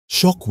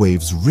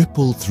Shockwaves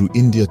ripple through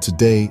India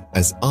today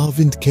as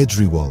Arvind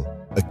Kejriwal,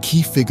 a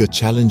key figure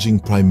challenging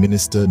Prime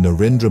Minister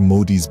Narendra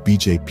Modi's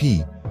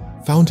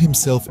BJP, found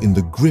himself in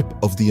the grip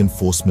of the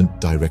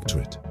Enforcement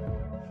Directorate.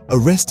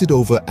 Arrested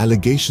over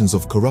allegations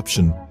of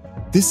corruption,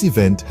 this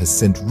event has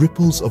sent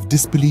ripples of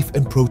disbelief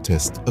and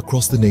protest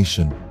across the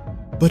nation.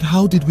 But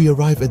how did we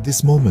arrive at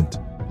this moment?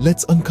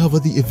 Let's uncover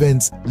the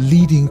events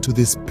leading to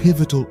this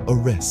pivotal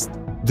arrest.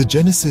 The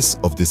genesis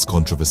of this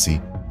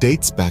controversy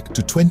dates back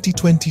to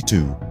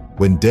 2022,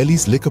 when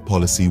Delhi's liquor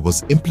policy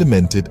was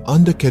implemented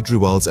under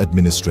Kejriwal's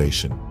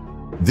administration.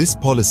 This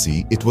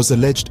policy, it was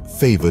alleged,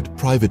 favored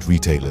private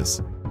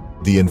retailers.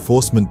 The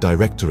Enforcement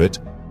Directorate,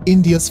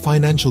 India's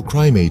financial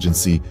crime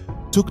agency,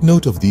 took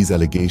note of these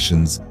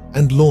allegations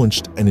and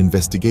launched an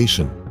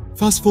investigation.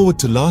 Fast forward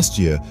to last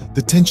year,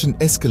 the tension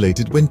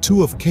escalated when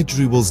two of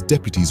Kejriwal's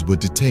deputies were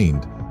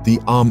detained. The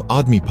Aam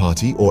Aadmi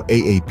Party, or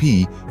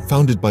AAP,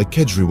 founded by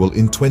Kejriwal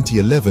in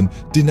 2011,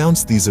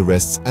 denounced these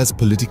arrests as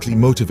politically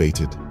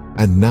motivated.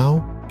 And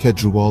now,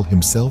 Kejriwal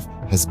himself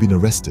has been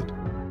arrested.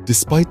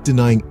 Despite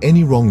denying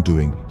any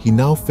wrongdoing, he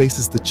now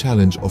faces the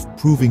challenge of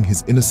proving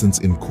his innocence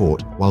in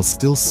court while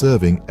still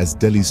serving as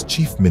Delhi's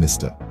chief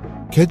minister.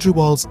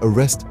 Kejriwal's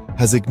arrest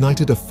has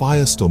ignited a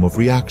firestorm of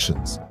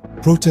reactions.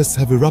 Protests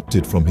have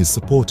erupted from his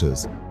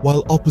supporters,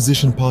 while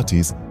opposition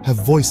parties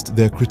have voiced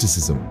their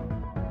criticism.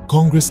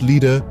 Congress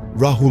leader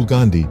Rahul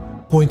Gandhi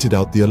pointed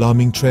out the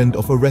alarming trend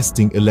of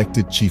arresting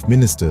elected chief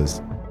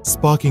ministers,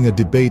 sparking a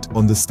debate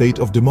on the state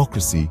of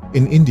democracy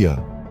in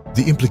India.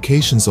 The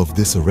implications of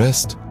this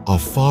arrest are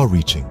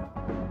far-reaching.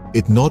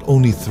 It not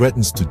only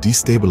threatens to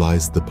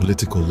destabilize the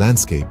political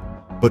landscape,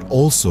 but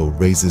also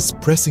raises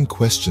pressing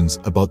questions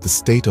about the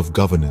state of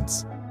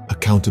governance,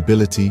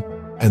 accountability,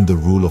 and the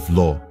rule of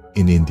law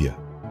in India.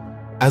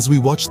 As we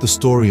watch the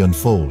story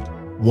unfold,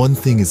 one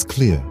thing is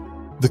clear: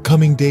 the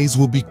coming days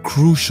will be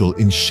crucial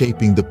in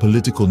shaping the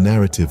political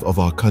narrative of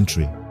our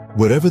country.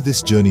 Wherever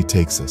this journey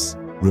takes us,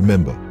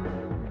 remember,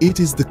 it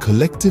is the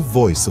collective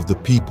voice of the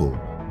people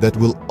that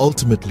will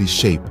ultimately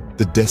shape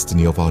the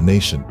destiny of our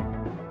nation.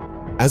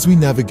 As we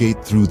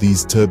navigate through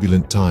these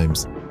turbulent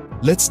times,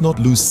 let's not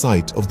lose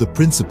sight of the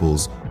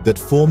principles that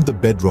form the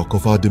bedrock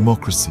of our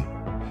democracy: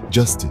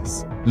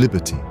 justice,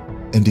 liberty,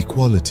 and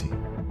equality.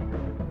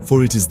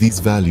 For it is these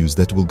values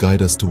that will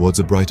guide us towards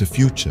a brighter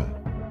future.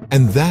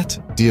 And that,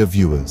 dear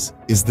viewers,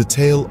 is the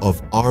tale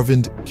of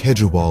Arvind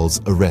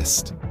Kejriwal's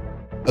arrest.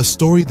 A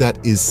story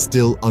that is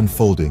still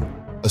unfolding,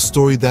 a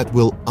story that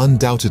will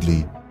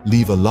undoubtedly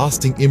leave a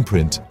lasting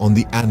imprint on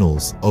the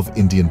annals of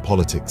Indian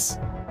politics.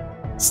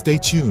 Stay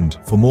tuned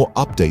for more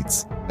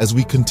updates as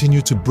we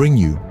continue to bring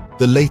you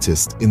the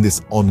latest in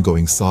this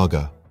ongoing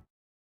saga.